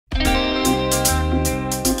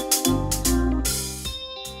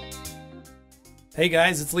Hey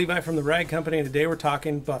guys, it's Levi from the Rag Company, and today we're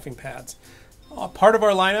talking buffing pads. Part of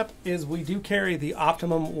our lineup is we do carry the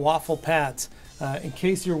Optimum Waffle pads. In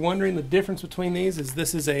case you're wondering, the difference between these is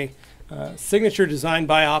this is a signature designed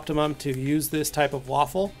by Optimum to use this type of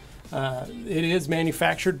waffle. It is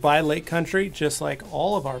manufactured by Lake Country, just like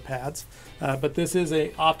all of our pads, but this is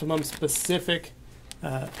a Optimum specific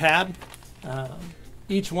pad.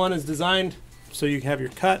 Each one is designed so you can have your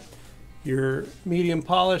cut, your medium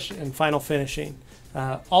polish, and final finishing.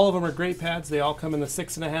 All of them are great pads. They all come in the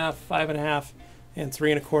 6.5, 5.5, and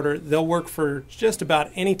 3 1/4. They'll work for just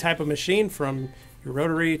about any type of machine, from your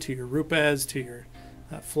rotary to your Rupes to your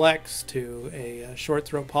Flex to a short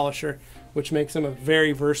throw polisher, which makes them a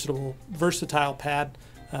very versatile pad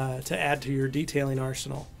to add to your detailing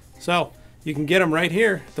arsenal. So you can get them right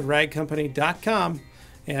here at theragcompany.com,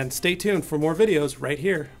 and stay tuned for more videos right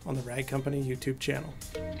here on the Rag Company YouTube channel.